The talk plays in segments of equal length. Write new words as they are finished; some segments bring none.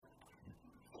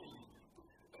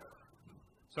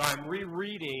So I'm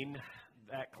rereading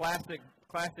that classic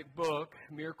book,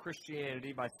 Mere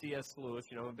Christianity by C.S. Lewis.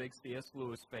 You know, I'm a big C.S.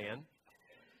 Lewis fan.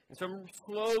 And so I'm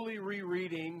slowly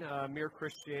rereading Mere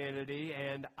Christianity,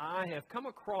 and I have come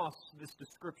across this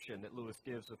description that Lewis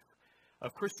gives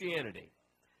of Christianity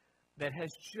that has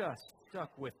just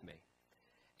stuck with me.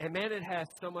 And man, it has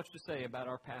so much to say about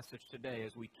our passage today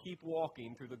as we keep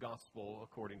walking through the gospel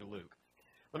according to Luke.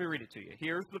 Let me read it to you.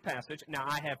 Here's the passage. Now,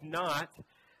 I have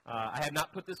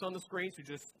not put this on the screen, so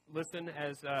just listen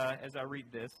as I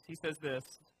read this. He says this: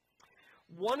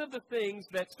 one of the things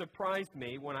that surprised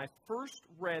me when I first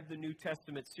read the New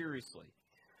Testament seriously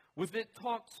was that it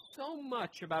talked so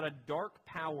much about a dark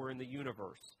power in the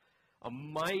universe, a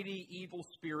mighty evil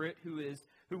spirit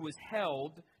who was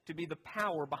held to be the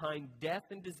power behind death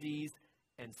and disease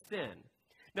and sin.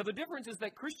 Now, the difference is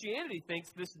that Christianity thinks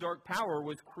this dark power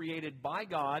was created by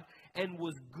God and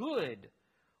was good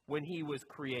when he was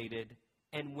created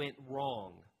and went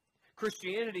wrong.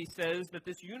 Christianity says that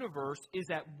this universe is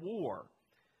at war,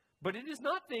 but it does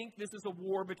not think this is a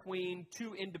war between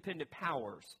two independent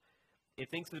powers. It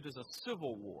thinks it is a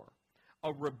civil war,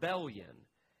 a rebellion,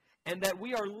 and that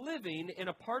we are living in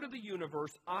a part of the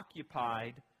universe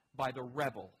occupied by the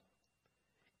rebel.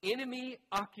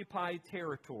 Enemy-occupied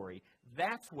territory.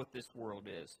 That's what this world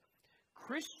is.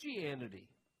 Christianity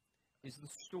is the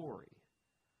story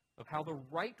of how the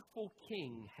rightful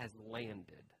king has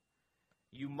landed.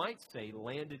 You might say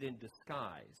landed in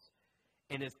disguise,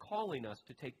 and is calling us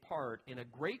to take part in a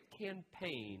great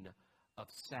campaign of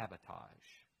sabotage.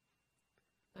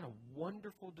 Isn't that a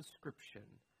wonderful description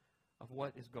of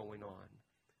what is going on?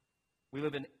 We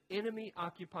live in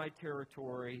enemy-occupied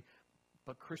territory,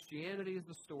 but Christianity is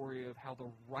the story of how the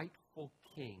rightful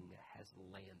king has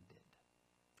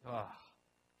landed.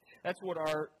 That's what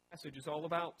our message is all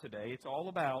about today. It's all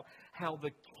about how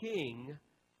the king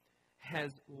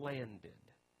has landed.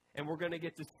 And we're going to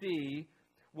get to see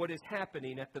what is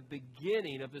happening at the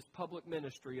beginning of this public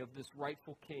ministry of this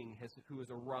rightful king who has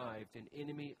arrived in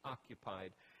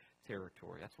enemy-occupied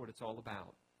territory. That's what it's all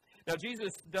about. Now,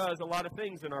 Jesus does a lot of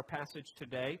things in our passage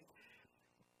today.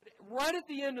 Right at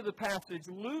the end of the passage,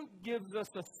 Luke gives us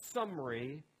a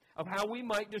summary of how we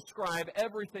might describe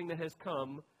everything that has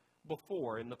come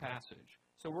before in the passage.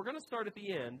 So we're going to start at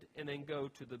the end and then go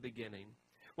to the beginning.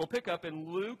 We'll pick up in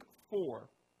Luke 4.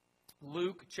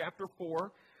 Luke chapter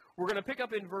 4. We're going to pick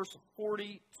up in verse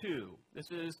 42. This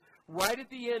is right at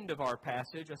the end of our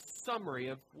passage, a summary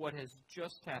of what has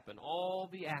just happened, all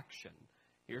the action.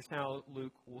 Here's how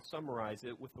Luke will summarize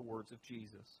it with the words of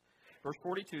Jesus. Verse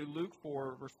 42, Luke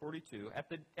 4, verse 42.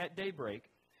 At daybreak,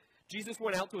 Jesus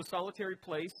went out to a solitary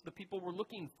place. The people were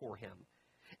looking for him.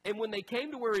 And when they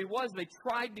came to where he was, they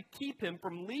tried to keep him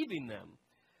from leaving them.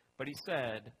 But he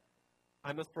said,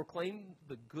 I must proclaim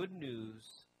the good news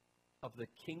of the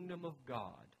kingdom of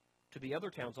God to the other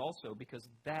towns also, because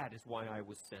that is why I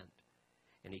was sent.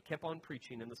 And he kept on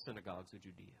preaching in the synagogues of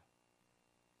Judea.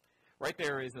 Right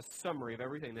there is a summary of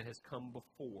everything that has come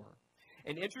before.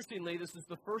 And interestingly, this is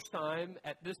the first time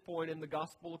at this point in the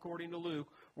gospel according to Luke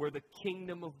where the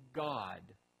kingdom of God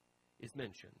is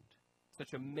mentioned.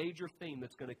 Such a major theme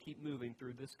that's going to keep moving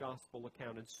through this gospel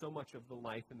account and so much of the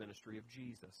life and ministry of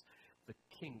Jesus. The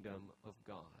kingdom of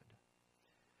God.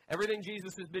 Everything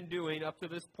Jesus has been doing up to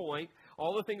this point,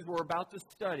 all the things we're about to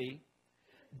study,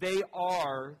 they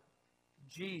are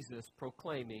Jesus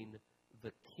proclaiming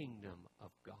the kingdom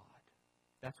of God.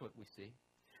 That's what we see.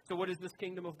 So what is this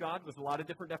kingdom of God? There's a lot of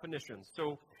different definitions.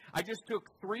 So I just took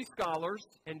 3 scholars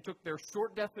and took their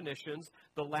short definitions,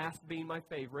 the last being my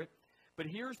favorite. But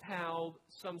here's how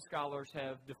some scholars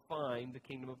have defined the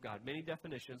kingdom of God. Many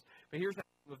definitions, but here's how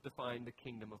we've defined the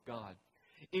kingdom of God.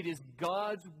 It is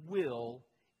God's will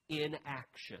in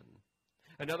action.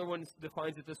 Another one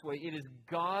defines it this way. It is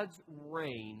God's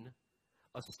reign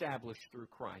established through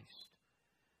Christ.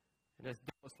 And as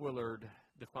Dallas Willard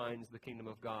defines the kingdom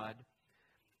of God,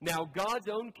 now God's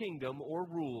own kingdom or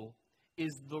rule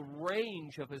is the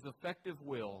range of his effective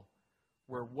will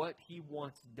where what he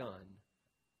wants done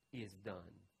is done.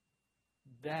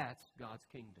 That's God's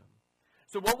kingdom.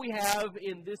 So what we have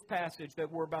in this passage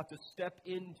that we're about to step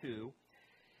into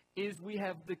is we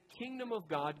have the kingdom of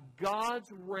God, God's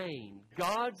reign,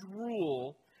 God's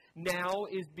rule now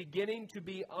is beginning to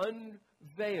be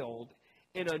unveiled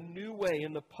in a new way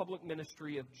in the public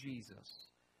ministry of Jesus.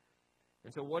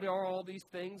 And so what are all these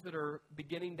things that are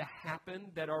beginning to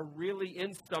happen that are really,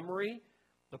 in summary,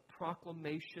 the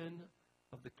proclamation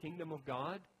of the kingdom of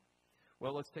God?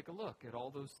 Well, let's take a look at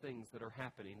all those things that are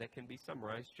happening that can be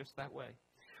summarized just that way.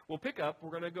 We'll pick up.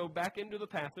 We're going to go back into the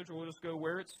passage. We'll just go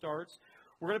where it starts.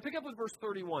 We're going to pick up with verse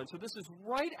 31. So this is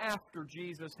right after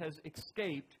Jesus has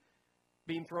escaped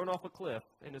being thrown off a cliff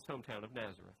in his hometown of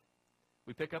Nazareth.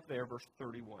 We pick up there, verse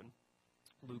 31,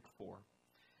 Luke 4.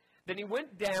 Then he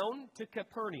went down to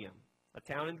Capernaum, a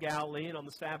town in Galilee, and on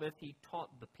the Sabbath he taught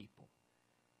the people.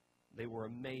 They were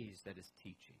amazed at his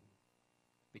teaching,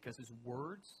 because his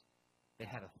words, they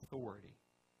had authority.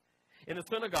 In the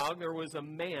synagogue there was a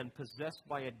man possessed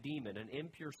by a demon, an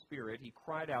impure spirit. He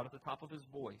cried out at the top of his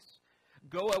voice,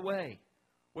 "Go away!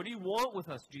 What do you want with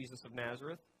us, Jesus of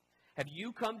Nazareth? Have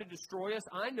you come to destroy us?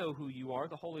 I know who you are,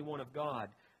 the Holy One of God."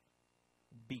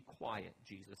 "Be quiet,"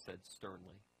 Jesus said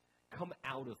sternly. "Come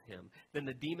out of him." Then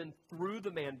the demon threw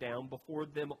the man down before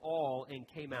them all and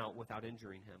came out without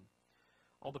injuring him.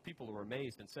 All the people were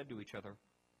amazed and said to each other,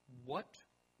 "What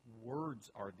words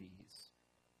are these?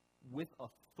 With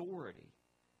authority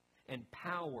and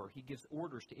power he gives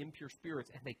orders to impure spirits,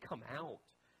 and they come out."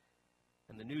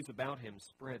 And the news about him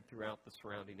spread throughout the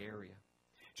surrounding area.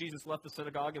 Jesus left the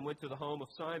synagogue and went to the home of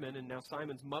Simon, and now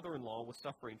Simon's mother-in-law was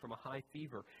suffering from a high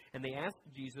fever. And they asked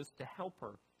Jesus to help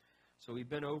her. So he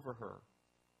bent over her,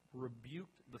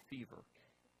 rebuked the fever,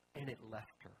 and it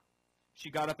left her. She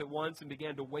got up at once and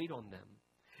began to wait on them.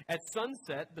 At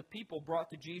sunset, the people brought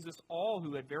to Jesus all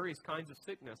who had various kinds of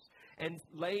sickness, and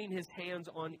laying his hands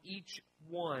on each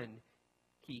one,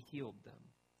 he healed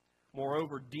them.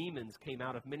 Moreover, demons came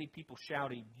out of many people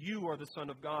shouting, "You are the Son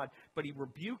of God." But he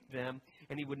rebuked them,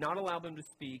 and he would not allow them to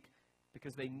speak,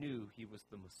 because they knew he was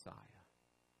the Messiah.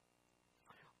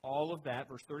 All of that,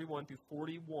 verse 31 through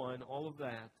 41, all of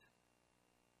that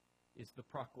is the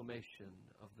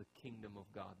proclamation of the kingdom of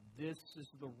God. This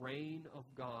is the reign of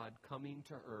God coming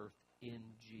to earth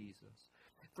in Jesus.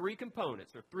 Three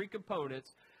components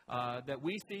that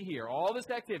we see here. All this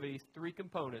activity, three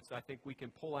components I think we can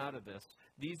pull out of this.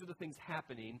 These are the things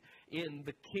happening in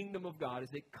the kingdom of God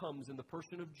as it comes in the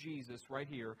person of Jesus right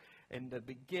here in the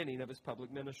beginning of his public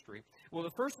ministry. Well,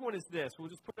 the first one is this. We'll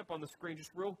just put it up on the screen,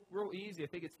 just real easy. I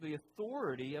think it's the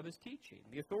authority of his teaching.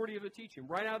 The authority of the teaching.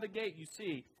 Right out of the gate, you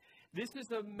see, this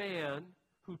is a man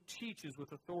who teaches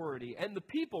with authority, and the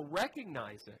people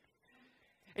recognize it.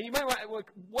 And you might write, well,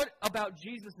 what about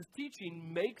Jesus'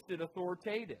 teaching makes it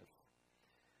authoritative?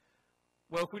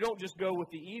 Well, if we don't just go with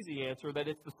the easy answer that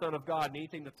it's the Son of God and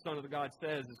anything that the Son of God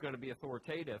says is going to be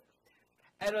authoritative,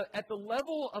 at the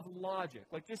level of logic,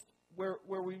 like just where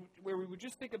we would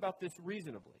just think about this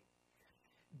reasonably,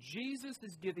 Jesus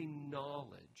is giving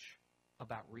knowledge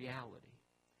about reality.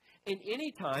 And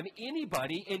anytime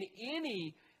anybody in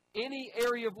any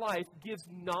area of life gives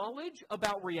knowledge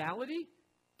about reality,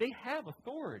 they have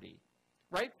authority,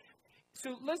 right?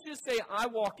 So let's just say I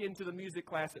walk into the music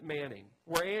class at Manning,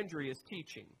 where Andrea is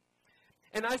teaching.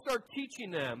 And I start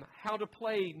teaching them how to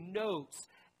play notes,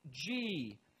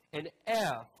 G and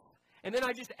F. And then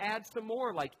I just add some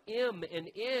more, like M and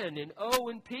N and O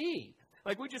and P.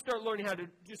 Like we just start learning how to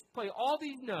just play all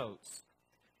these notes.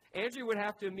 Andrea would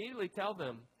have to immediately tell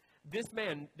them, "This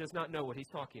man does not know what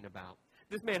he's talking about.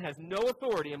 This man has no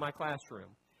authority in my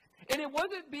classroom." And it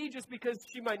wouldn't be just because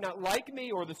she might not like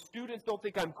me or the students don't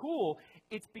think I'm cool.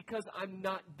 It's because I'm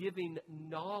not giving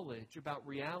knowledge about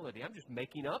reality. I'm just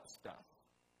making up stuff.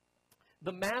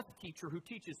 The math teacher who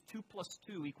teaches 2 +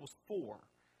 2 = 4,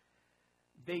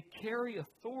 they carry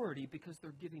authority because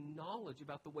they're giving knowledge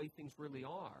about the way things really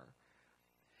are.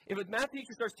 If a math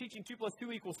teacher starts teaching 2 +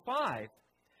 2 = 5,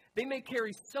 they may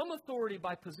carry some authority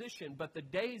by position, but the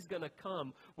day is going to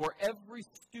come where every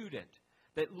student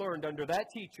that learned under that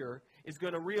teacher is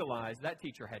going to realize that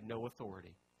teacher had no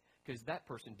authority because that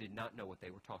person did not know what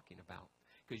they were talking about.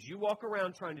 Because you walk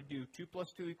around trying to do 2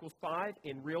 + 2 = 5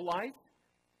 in real life,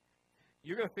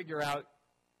 you're going to figure out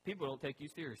people don't take you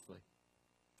seriously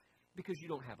because you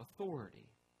don't have authority.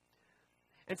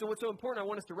 And so what's so important I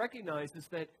want us to recognize is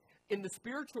that in the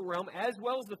spiritual realm as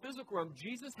well as the physical realm,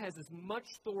 Jesus has as much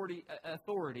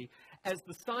authority as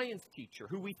the science teacher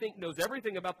who we think knows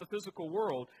everything about the physical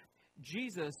world.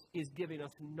 Jesus is giving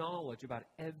us knowledge about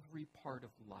every part of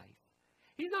life.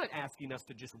 He's not asking us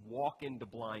to just walk into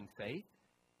blind faith.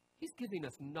 He's giving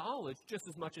us knowledge just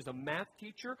as much as a math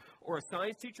teacher or a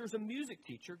science teacher or as a music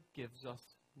teacher gives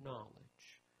us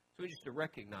knowledge. So we just to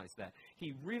recognize that.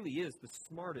 He really is the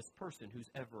smartest person who's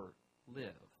ever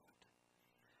lived.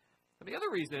 And the other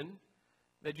reason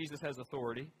that Jesus has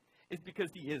authority is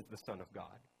because he is the Son of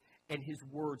God. And his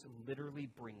words literally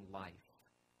bring life.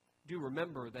 Do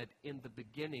remember that in the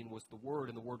beginning was the Word,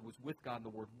 and the Word was with God, and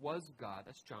the Word was God.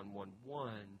 That's John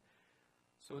 1:1.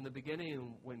 So in the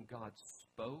beginning, when God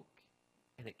spoke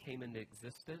and it came into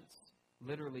existence,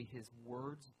 literally his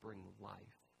words bring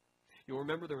life. You'll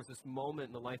remember there was this moment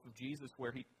in the life of Jesus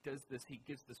where he gives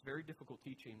this very difficult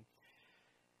teaching.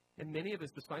 And many of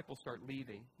his disciples start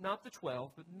leaving. Not the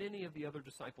 12, but many of the other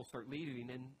disciples start leaving.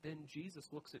 And then Jesus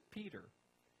looks at Peter.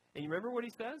 And you remember what he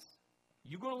says?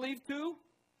 You going to leave too?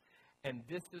 And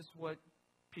this is what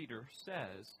Peter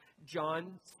says.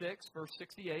 John 6, verse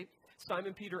 68.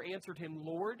 Simon Peter answered him,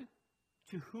 Lord,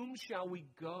 to whom shall we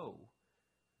go?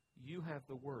 You have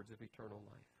the words of eternal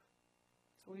life.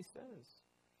 That's what he says.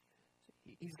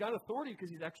 He's got authority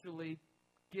because he's actually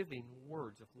giving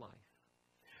words of life.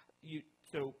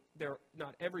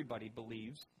 Not everybody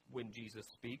believes when Jesus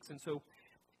speaks. And so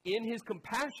in his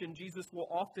compassion, Jesus will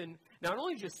often not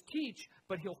only just teach,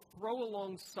 but he'll throw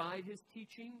alongside his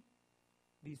teaching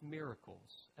these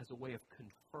miracles as a way of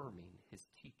confirming his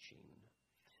teaching.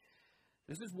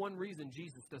 This is one reason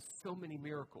Jesus does so many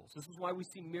miracles. This is why we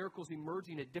see miracles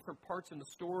emerging at different parts in the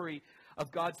story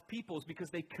of God's people, is because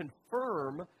they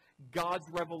confirm God's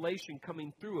revelation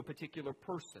coming through a particular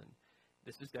person.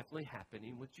 This is definitely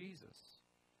happening with Jesus.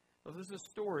 Now, this is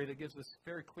a story that gives us a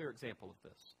very clear example of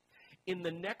this. In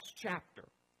the next chapter,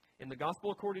 in the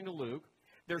Gospel according to Luke,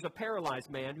 there's a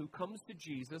paralyzed man who comes to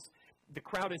Jesus. The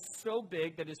crowd is so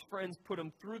big that his friends put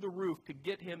him through the roof to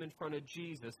get him in front of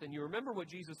Jesus. And you remember what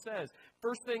Jesus says.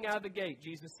 First thing out of the gate,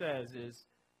 Jesus says is,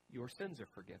 your sins are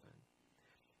forgiven.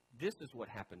 This is what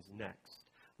happens next.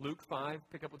 Luke 5,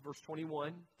 pick up with verse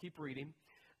 21. Keep reading.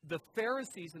 The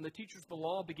Pharisees and the teachers of the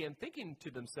law began thinking to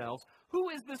themselves, who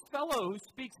is this fellow who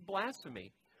speaks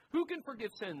blasphemy? Who can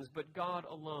forgive sins but God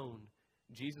alone?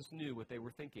 Jesus knew what they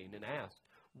were thinking and asked,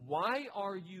 why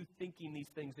are you thinking these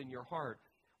things in your heart?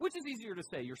 Which is easier to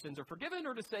say, your sins are forgiven,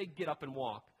 or to say, get up and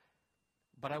walk?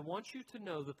 But I want you to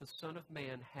know that the Son of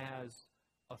Man has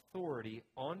authority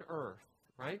on earth,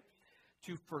 right,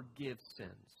 to forgive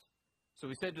sins. So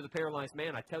he said to the paralyzed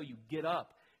man, I tell you, get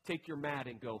up, take your mat,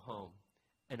 and go home.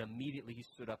 And immediately he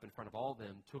stood up in front of all of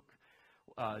them,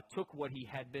 took what he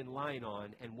had been lying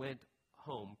on, and went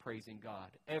home praising God.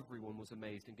 Everyone was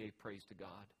amazed and gave praise to God.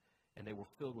 And they were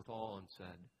filled with awe and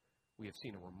said, we have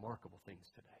seen remarkable things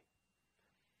today.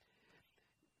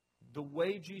 The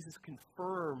way Jesus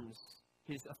confirms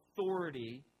his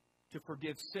authority to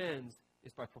forgive sins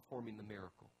is by performing the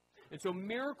miracle. And so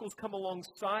miracles come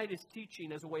alongside his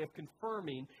teaching as a way of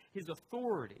confirming his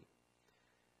authority.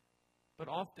 But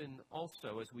often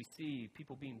also, as we see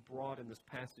people being brought in this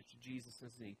passage to Jesus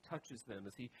as he touches them,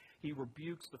 as he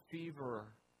rebukes the fever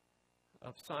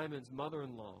of Simon's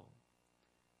mother-in-law,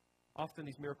 often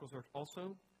these miracles are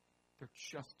also, they're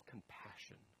just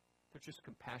compassion. They're just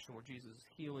compassion where Jesus is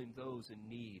healing those in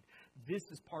need. This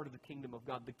is part of the kingdom of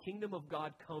God. The kingdom of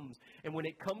God comes, and when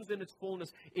it comes in its fullness,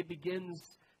 it begins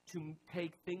to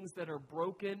take things that are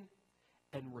broken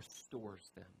and restores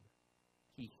them.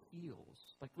 He heals.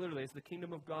 Like literally, as the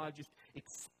kingdom of God just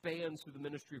expands through the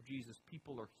ministry of Jesus,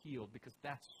 people are healed because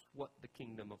that's what the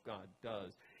kingdom of God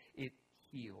does. It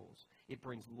heals. It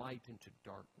brings light into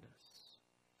darkness.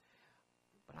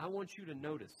 But I want you to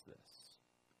notice this.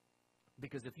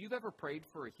 Because if you've ever prayed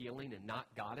for a healing and not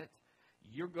got it,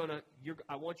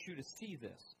 I want you to see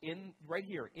this right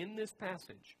here in this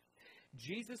passage.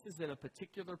 Jesus is in a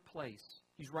particular place.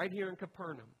 He's right here in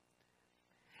Capernaum.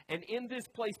 And in this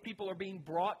place, people are being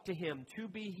brought to him to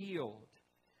be healed.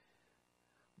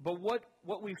 But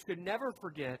what we should never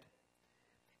forget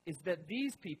is that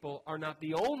these people are not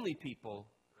the only people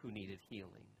who needed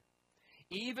healing.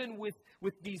 Even with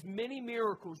these many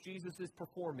miracles Jesus is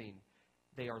performing,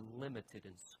 they are limited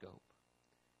in scope.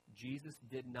 Jesus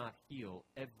did not heal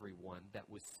everyone that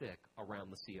was sick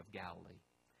around the Sea of Galilee.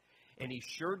 And he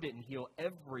sure didn't heal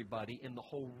everybody in the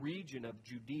whole region of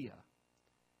Judea.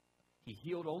 He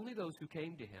healed only those who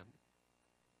came to him,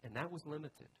 and that was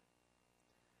limited.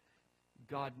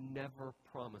 God never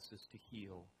promises to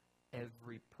heal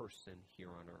every person here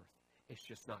on earth. It's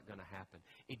just not going to happen.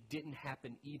 It didn't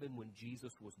happen even when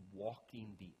Jesus was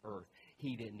walking the earth.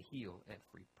 He didn't heal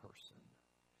every person.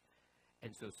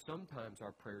 And so sometimes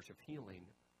our prayers of healing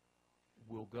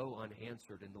will go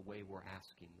unanswered in the way we're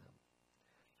asking them.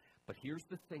 But here's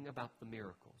the thing about the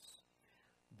miracles.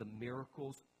 The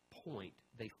miracles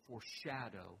they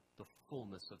foreshadow the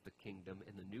fullness of the kingdom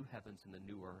in the new heavens and the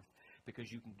new earth.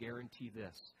 Because you can guarantee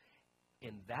this.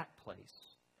 In that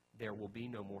place, there will be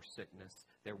no more sickness.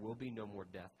 There will be no more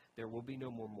death. There will be no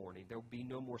more mourning. There will be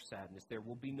no more sadness. There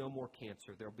will be no more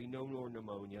cancer. There will be no more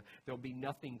pneumonia. There will be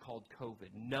nothing called COVID.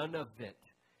 None of it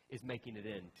is making it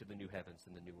into the new heavens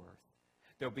and the new earth.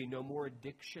 There will be no more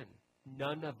addiction.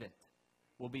 None of it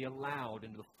will be allowed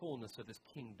into the fullness of his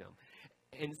kingdom.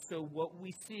 And so what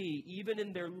we see, even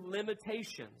in their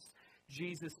limitations,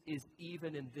 Jesus is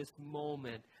even in this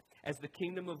moment as the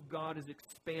kingdom of God is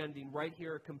expanding right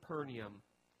here at Capernaum,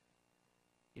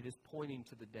 it is pointing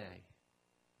to the day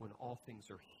when all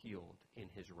things are healed in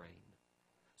his reign.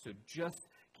 So just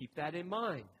keep that in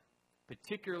mind,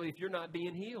 particularly if you're not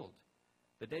being healed.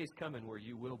 The day's coming where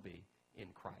you will be in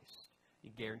Christ.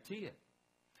 You guarantee it.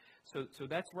 So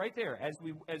that's right there. As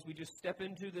we just step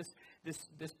into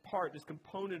this part, this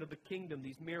component of the kingdom,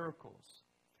 these miracles.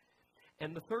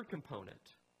 And the third component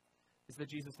is that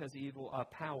Jesus has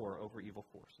power over evil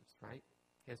forces, right?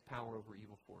 He has power over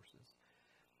evil forces.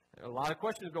 A lot of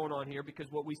questions going on here, because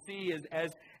what we see is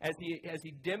as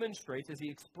he demonstrates, as he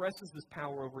expresses this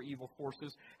power over evil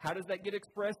forces, how does that get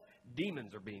expressed?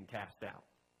 Demons are being cast out.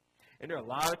 And there are a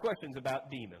lot of questions about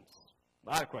demons. A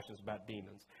lot of questions about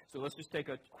demons. So let's just take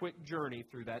a quick journey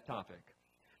through that topic.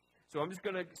 So I'm just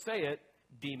going to say it.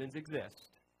 Demons exist.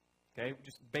 Okay?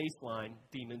 Just baseline,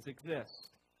 demons exist.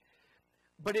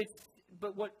 But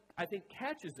what I think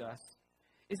catches us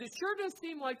is it sure does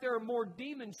seem like there are more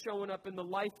demons showing up in the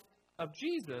life of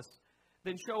Jesus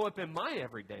than show up in my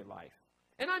everyday life.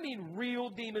 And I mean real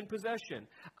demon possession.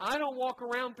 I don't walk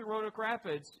around through Roanoke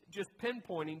Rapids just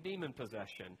pinpointing demon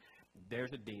possession.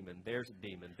 There's a demon, there's a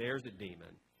demon, there's a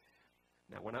demon.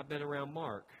 Now, when I've been around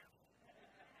Mark,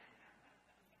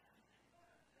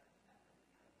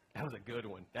 that was a good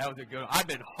one. I've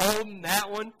been holding that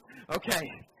one. Okay.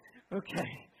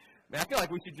 Man, I feel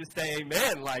like we should just say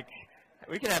amen. Like,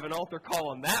 we can have an altar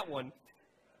call on that one.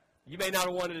 You may not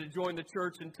have wanted to join the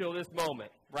church until this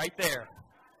moment. Right there.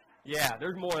 Yeah,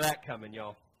 there's more of that coming,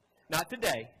 y'all. Not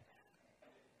today.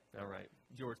 All right.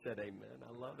 George said amen.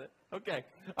 I love it. Okay.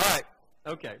 All right.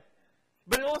 Okay.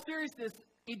 But in all seriousness,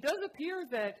 it does appear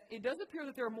that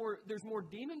there's more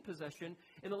demon possession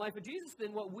in the life of Jesus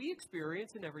than what we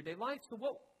experience in everyday life. So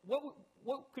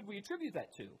what could we attribute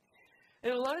that to?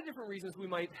 And a lot of different reasons we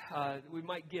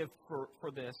might give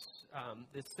for this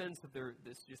sense of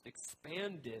this just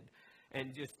expanded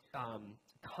and just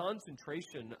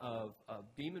concentration of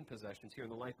demon possessions here in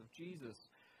the life of Jesus.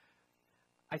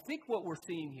 I think what we're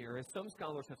seeing here, as some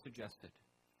scholars have suggested,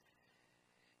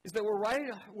 is that we're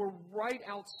right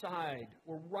outside,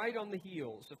 we're right on the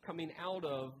heels of coming out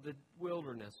of the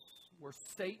wilderness where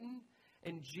Satan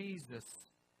and Jesus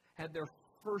had their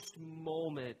first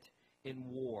moment in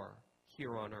war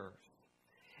here on earth.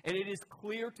 And it is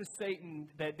clear to Satan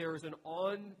that there is an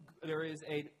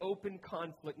open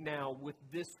conflict now with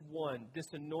this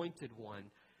anointed one,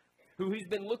 who he's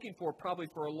been looking for probably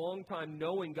for a long time,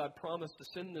 knowing God promised to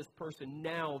send this person.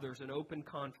 Now there's an open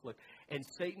conflict. And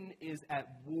Satan is at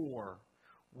war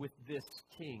with this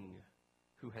king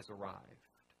who has arrived.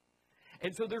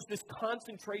 And so there's this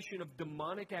concentration of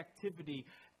demonic activity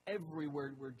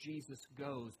everywhere where Jesus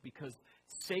goes, because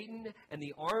Satan and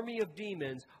the army of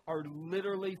demons are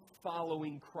literally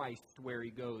following Christ where he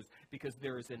goes, because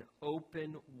there is an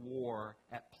open war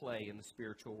at play in the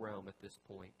spiritual realm at this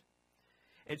point.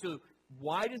 And so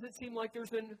why does it seem like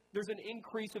there's an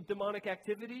increase of demonic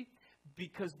activity?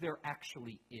 Because there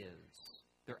actually is.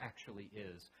 There actually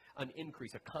is an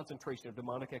increase, a concentration of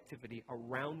demonic activity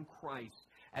around Christ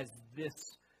as this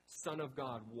Son of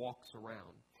God walks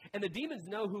around. And the demons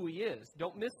know who he is.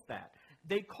 Don't miss that.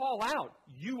 They call out,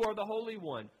 "You are the Holy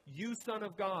One, you Son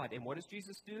of God." And what does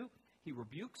Jesus do? He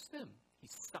rebukes them. He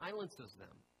silences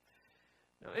them.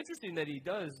 Now, interesting that he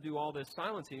does do all this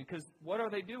silencing, because what are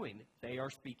they doing? They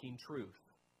are speaking truth.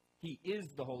 He is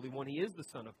the Holy One. He is the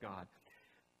Son of God.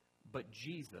 But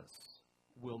Jesus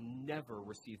will never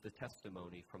receive the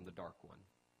testimony from the Dark One.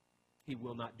 He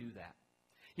will not do that.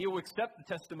 He will accept the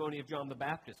testimony of John the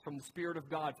Baptist from the Spirit of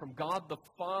God, from God the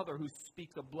Father who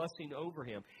speaks a blessing over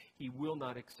him. He will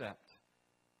not accept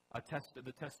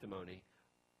the testimony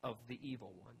of the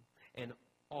evil one and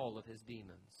all of his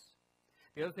demons.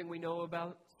 The other thing we know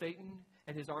about Satan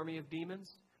and his army of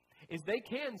demons is they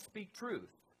can speak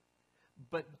truth,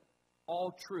 but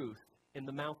all truth in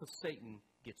the mouth of Satan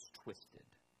gets twisted.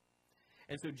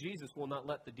 And so Jesus will not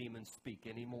let the demons speak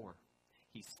anymore.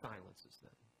 He silences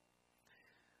them.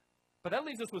 But that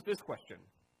leaves us with this question.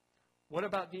 What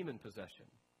about demon possession?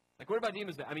 What about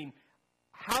demons?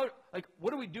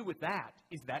 What do we do with that?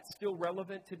 Is that still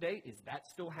relevant today? Is that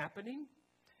still happening?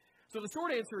 So the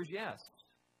short answer is yes.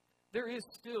 There is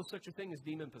still such a thing as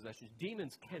demon possession.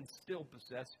 Demons can still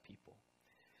possess people.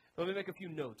 Let me make a few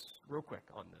notes real quick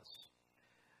on this.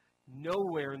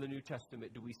 Nowhere in the New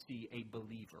Testament do we see a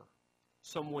believer,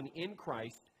 someone in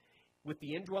Christ with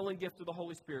the indwelling gift of the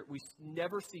Holy Spirit. We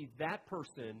never see that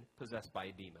person possessed by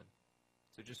a demon.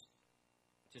 So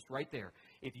just right there.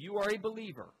 If you are a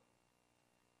believer,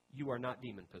 you are not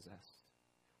demon possessed.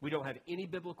 We don't have any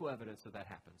biblical evidence that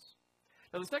happens.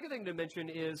 Now, the second thing to mention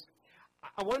is,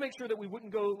 I want to make sure that we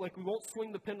wouldn't go, like we won't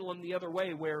swing the pendulum the other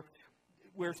way where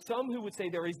some who would say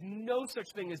there is no such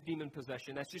thing as demon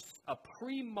possession. That's just a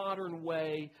pre-modern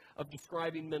way of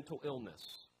describing mental illness.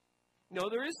 No,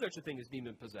 there is such a thing as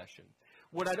demon possession.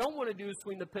 What I don't want to do is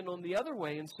swing the pendulum the other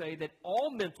way and say that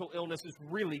all mental illness is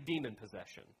really demon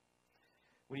possession.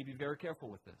 We need to be very careful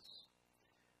with this.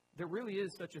 There really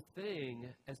is such a thing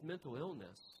as mental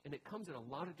illness, and it comes in a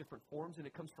lot of different forms, and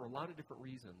it comes for a lot of different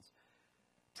reasons.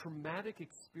 Traumatic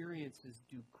experiences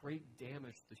do great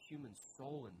damage to the human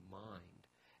soul and mind,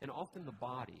 and often the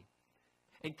body.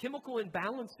 And chemical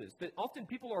imbalances that often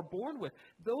people are born with,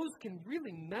 those can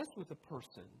really mess with a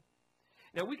person.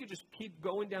 Now, we could just keep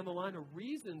going down the line of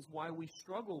reasons why we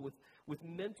struggle with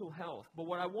mental health. But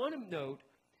what I want to note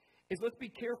is let's be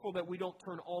careful that we don't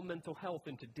turn all mental health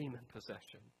into demon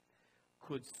possession.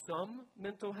 Could some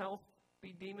mental health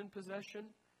be demon possession?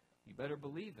 You better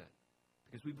believe it,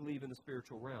 because we believe in the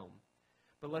spiritual realm.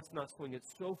 But let's not swing it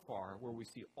so far where we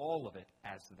see all of it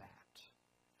as that.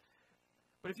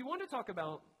 But if you want to talk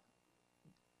about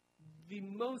the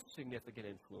most significant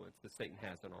influence that Satan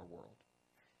has in our world,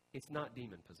 it's not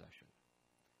demon possession.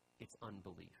 It's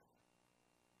unbelief.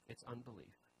 It's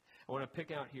unbelief. I want to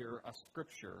pick out here a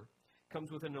scripture. It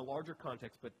comes within a larger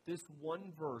context, but this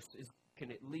one verse can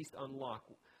at least unlock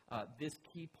this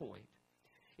key point.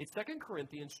 It's 2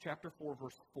 Corinthians chapter 4,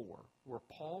 verse 4, where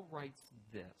Paul writes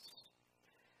this.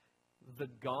 The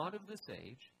God of this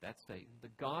age, that's Satan, the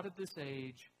God of this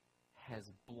age has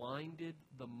blinded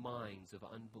the minds of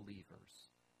unbelievers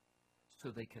so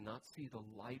they cannot see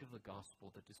the light of the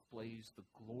gospel that displays the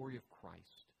glory of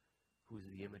Christ, who is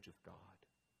the image of God.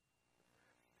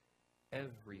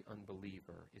 Every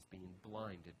unbeliever is being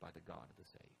blinded by the God of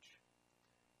this age.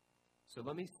 So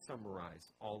let me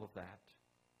summarize all of that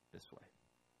this way.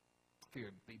 I figure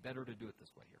it'd be better to do it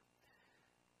this way here.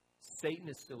 Satan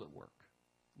is still at work,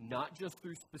 not just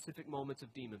through specific moments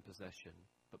of demon possession,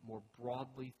 but more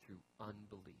broadly through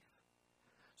unbelief.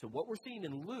 So what we're seeing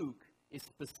in Luke is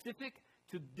specific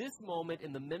to this moment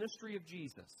in the ministry of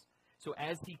Jesus. So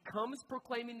as he comes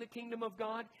proclaiming the kingdom of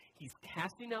God, he's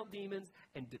casting out demons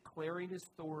and declaring his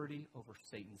authority over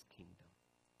Satan's kingdom.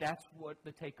 That's what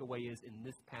the takeaway is in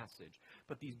this passage.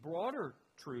 But these broader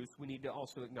truths we need to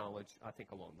also acknowledge, I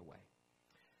think, along the way.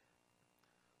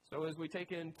 So as we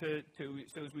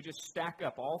as we just stack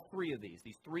up all three of these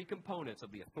three components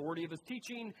of the authority of his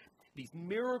teaching, these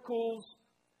miracles,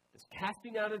 this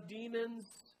casting out of demons,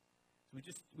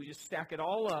 we just stack it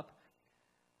all up.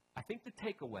 I think the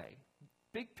takeaway,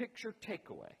 big picture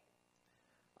takeaway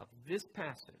of this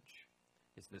passage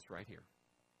is this right here.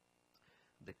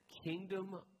 The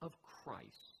kingdom of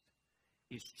Christ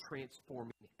is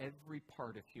transforming every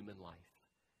part of human life.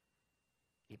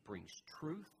 It brings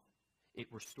truth, it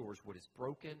restores what is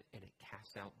broken, and it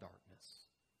casts out darkness.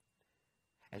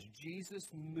 As Jesus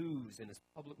moves in his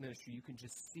public ministry, you can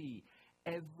just see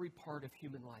every part of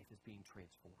human life is being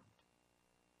transformed.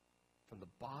 From the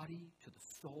body to the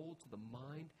soul to the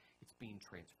mind, it's being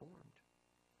transformed.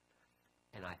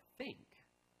 And I think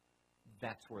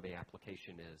that's where the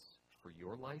application is for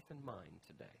your life and mine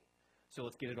today. So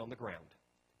let's get it on the ground.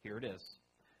 Here it is.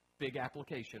 Big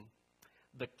application.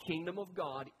 The kingdom of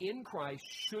God in Christ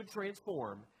should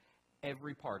transform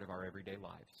every part of our everyday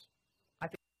lives. I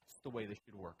think that's the way this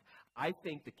should work. I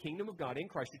think the kingdom of God in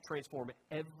Christ should transform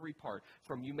every part,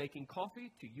 from you making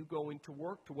coffee to you going to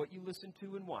work to what you listen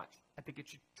to and watch. I think it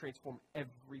should transform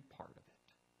every part of it.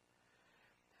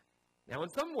 Now, in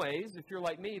some ways, if you're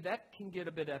like me, that can get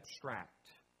a bit abstract.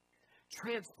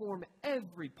 Transform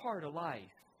every part of life.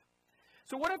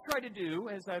 So what I've tried to do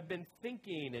as I've been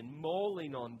thinking and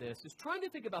mulling on this is trying to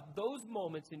think about those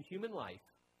moments in human life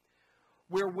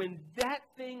where when that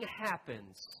thing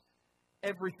happens,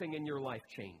 everything in your life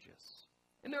changes.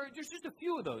 And there's just a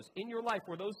few of those in your life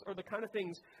where those are the kind of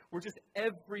things where just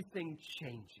everything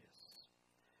changes.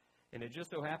 And it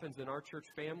just so happens in our church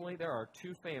family, there are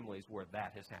two families where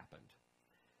that has happened.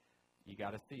 You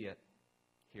got to see it.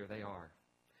 Here they are.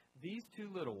 These two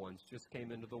little ones just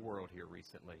came into the world here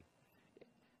recently.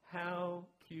 How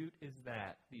cute is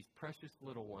that? These precious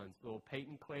little ones, little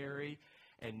Peyton Clary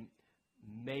and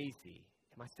Maisie.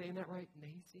 Am I saying that right?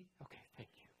 Maisie? Okay, thank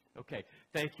you. Okay,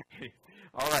 thank you.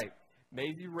 All right,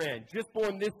 Maisie Wren, just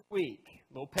born this week.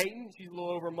 Little Peyton, she's a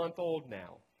little over a month old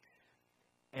now.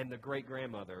 And the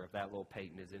great-grandmother of that little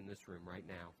Peyton is in this room right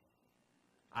now.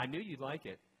 I knew you'd like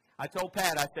it. I told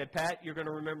Pat, I said, Pat, you're going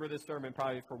to remember this sermon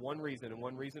probably for one reason and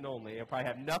one reason only. It'll probably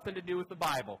have nothing to do with the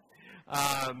Bible.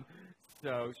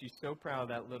 So she's so proud of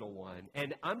that little one.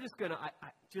 And I'm just going to,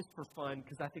 just for fun,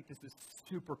 because I think this is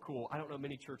super cool. I don't know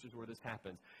many churches where this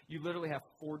happens. You literally have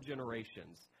 4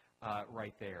 generations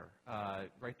right there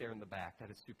in the back. That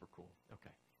is super cool.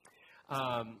 Okay.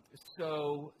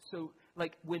 So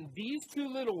like when these two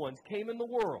little ones came in the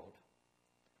world,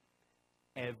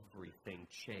 everything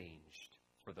changed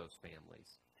for those families.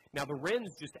 Now the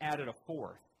Wrens just added a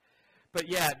fourth, but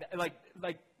yeah, like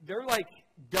they're like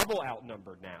double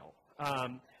outnumbered now.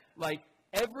 Like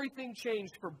everything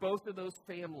changed for both of those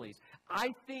families. I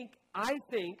think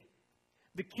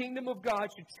the kingdom of God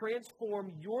should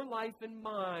transform your life and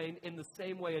mine in the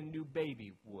same way a new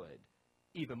baby would,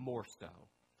 even more so.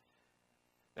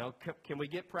 Now, can we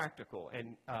get practical?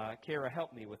 And Kara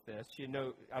helped me with this. You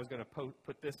know, I was going to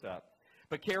put this up.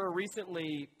 But Kara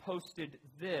recently posted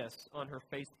this on her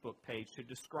Facebook page to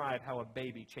describe how a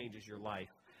baby changes your life.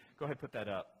 Go ahead and put that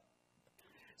up.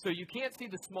 So you can't see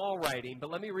the small writing, but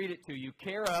let me read it to you.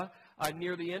 Kara,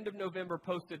 near the end of November,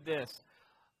 posted this.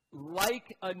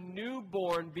 Like a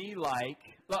newborn be like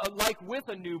with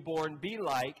a newborn be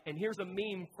like, and here's a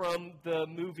meme from the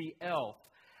movie Elf.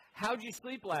 How'd you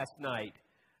sleep last night?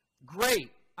 Great.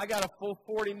 I got a full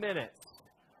 40 minutes.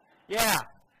 Yeah.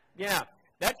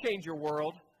 That changed your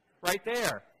world right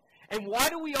there. And why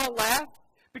do we all laugh?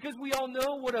 Because we all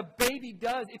know what a baby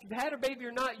does. If you've had a baby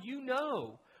or not, you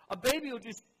know. A baby will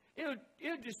just, it'll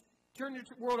just turn your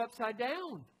world upside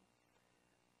down.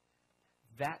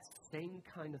 That same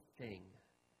kind of thing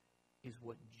is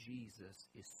what Jesus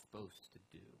is supposed to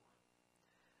do.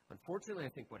 Unfortunately, I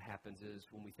think what happens is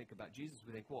when we think about Jesus,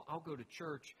 we think, well, I'll go to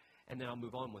church and then I'll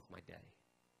move on with my day.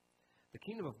 The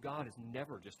kingdom of God is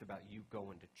never just about you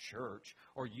going to church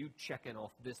or you checking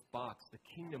off this box. The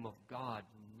kingdom of God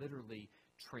literally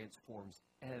transforms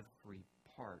every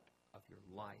part of your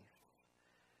life,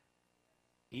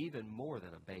 even more than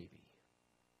a baby.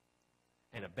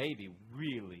 And a baby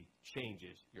really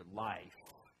changes your life.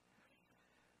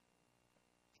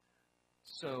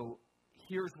 So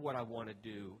here's what I want to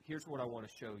do. Here's what I want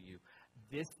to show you.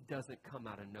 This doesn't come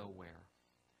out of nowhere.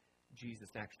 Jesus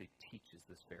actually teaches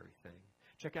this very thing.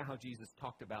 Check out how Jesus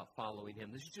talked about following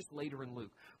him. This is just later in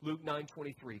Luke. Luke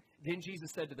 9:23. Then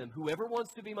Jesus said to them, whoever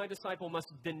wants to be my disciple must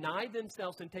deny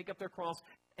themselves and take up their cross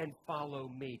and follow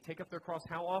me. Take up their cross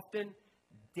how often?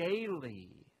 Daily.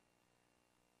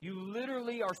 You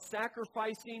literally are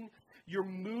sacrificing. You're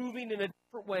moving in a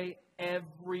different way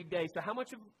every day. So how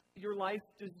much of your life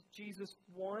does Jesus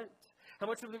want? How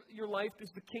much of your life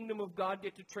does the kingdom of God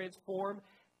get to transform?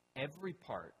 Every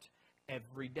part.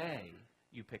 Every day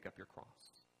you pick up your cross.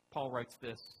 Paul writes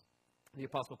this. The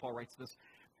Apostle Paul writes this.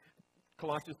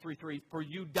 Colossians 3:3. For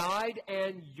you died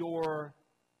and your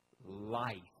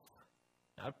life.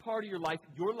 Not part of your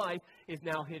life is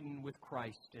now hidden with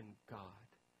Christ in God.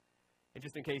 And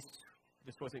just in case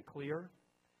this wasn't clear,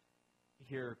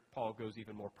 here Paul goes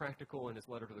even more practical in his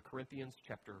letter to the Corinthians,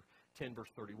 chapter 10, verse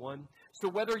 31. So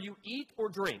whether you eat or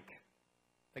drink,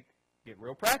 like get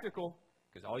real practical,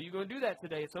 because all you're going to do that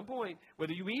today at some point,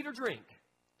 whether you eat or drink,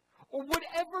 or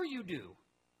whatever you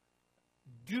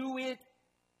do it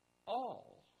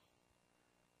all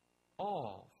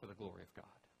for the glory of God.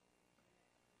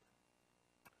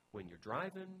 When you're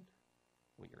driving,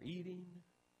 when you're eating,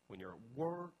 when you're at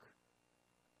work,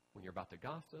 when you're about to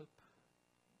gossip,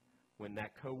 when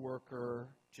that coworker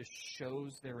just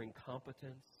shows their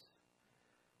incompetence,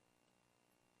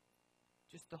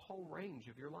 just the whole range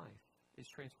of your life is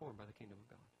transformed by the kingdom of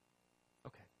God.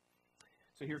 Okay.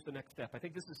 So here's the next step. I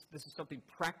think this is something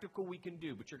practical we can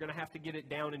do, but you're going to have to get it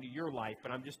down into your life.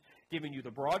 But I'm just giving you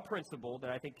the broad principle that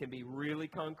I think can be really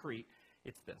concrete.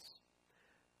 It's this.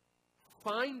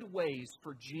 Find ways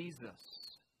for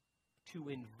Jesus to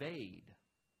invade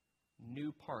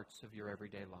new parts of your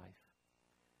everyday life.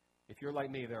 If you're like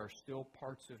me, there are still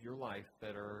parts of your life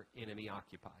that are enemy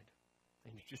occupied,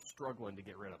 and you're just struggling to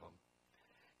get rid of them.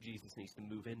 Jesus needs to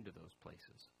move into those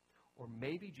places. Or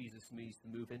maybe Jesus needs to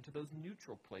move into those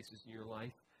neutral places in your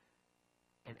life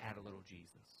and add a little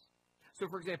Jesus. So,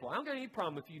 for example, I don't got any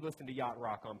problem if you listen to Yacht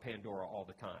Rock on Pandora all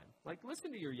the time. Like,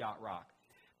 listen to your Yacht Rock.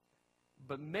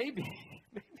 But maybe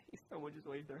someone just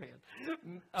waved their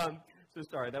hand. So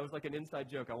sorry, that was like an inside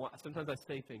joke. Sometimes I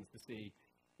say things to see.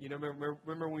 You know,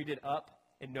 remember when we did Up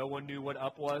and no one knew what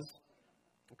Up was?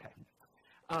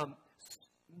 Okay.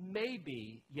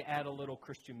 Maybe you add a little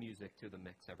Christian music to the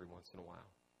mix every once in a while.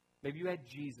 Maybe you add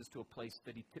Jesus to a place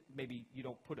that maybe you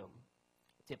don't put him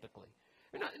typically.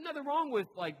 There's nothing wrong with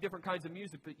like different kinds of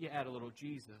music, but you add a little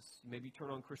Jesus. Maybe turn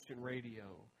on Christian radio.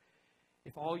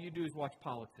 If all you do is watch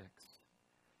politics.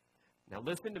 Now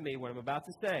listen to me, what I'm about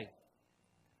to say.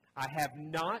 I have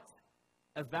not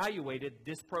evaluated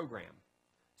this program.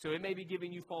 So it may be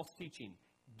giving you false teaching.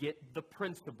 Get the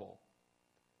principle.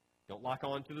 Don't lock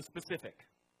on to the specific.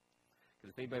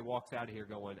 Because if anybody walks out of here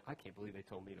going, I can't believe they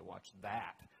told me to watch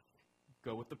that,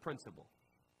 go with the principle.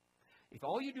 If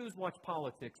all you do is watch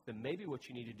politics, then maybe what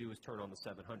you need to do is turn on the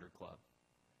 700 Club.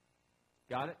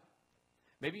 Got it?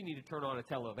 Maybe you need to turn on a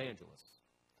televangelist.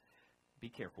 Be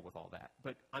careful with all that.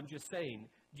 But I'm just saying,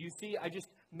 do you see,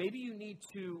 maybe you need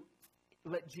to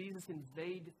let Jesus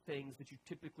invade things that you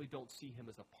typically don't see him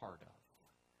as a part of.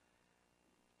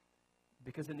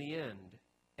 Because in the end,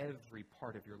 every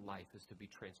part of your life is to be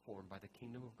transformed by the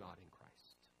kingdom of God in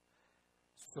Christ.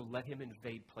 So let him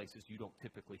invade places you don't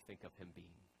typically think of him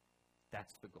being.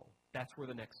 That's the goal. That's where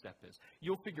the next step is.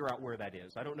 You'll figure out where that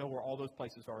is. I don't know where all those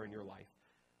places are in your life,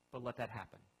 but let that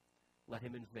happen. Let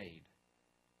him invade.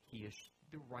 He is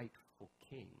the rightful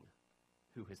king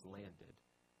who has landed,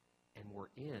 and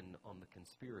we're in on the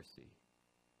conspiracy,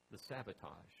 the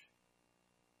sabotage,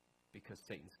 because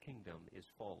Satan's kingdom is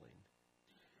falling,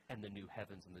 and the new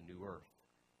heavens and the new earth,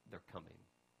 they're coming.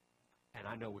 And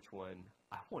I know which one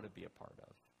I want to be a part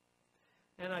of.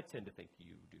 And I tend to think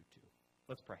you do too.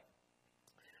 Let's pray.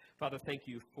 Father, thank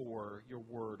you for your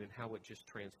word and how it just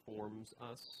transforms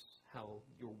us, how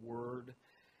your word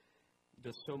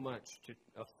does so much to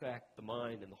affect the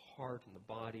mind and the heart and the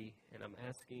body. And I'm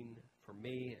asking for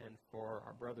me and for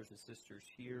our brothers and sisters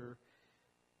here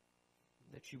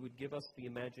that you would give us the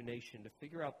imagination to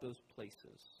figure out those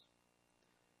places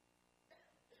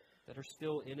that are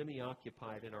still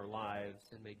enemy-occupied in our lives,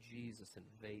 and may Jesus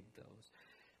invade those.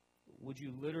 Would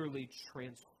you literally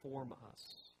transform us?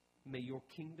 May your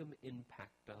kingdom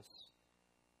impact us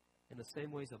in the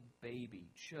same ways a baby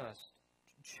just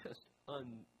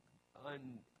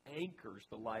anchors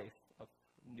the life of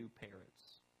new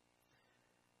parents.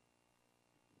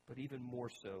 But even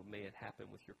more so, may it happen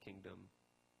with your kingdom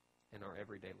in our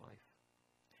everyday life.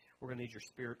 We're going to need your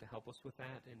Spirit to help us with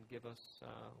that and give us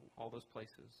all those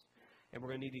places. And we're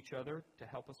going to need each other to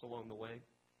help us along the way.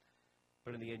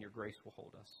 But in the end, your grace will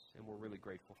hold us, and we're really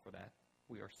grateful for that.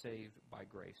 We are saved by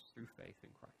grace through faith in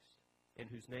Christ, in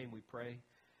whose name we pray.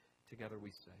 Together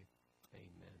we say,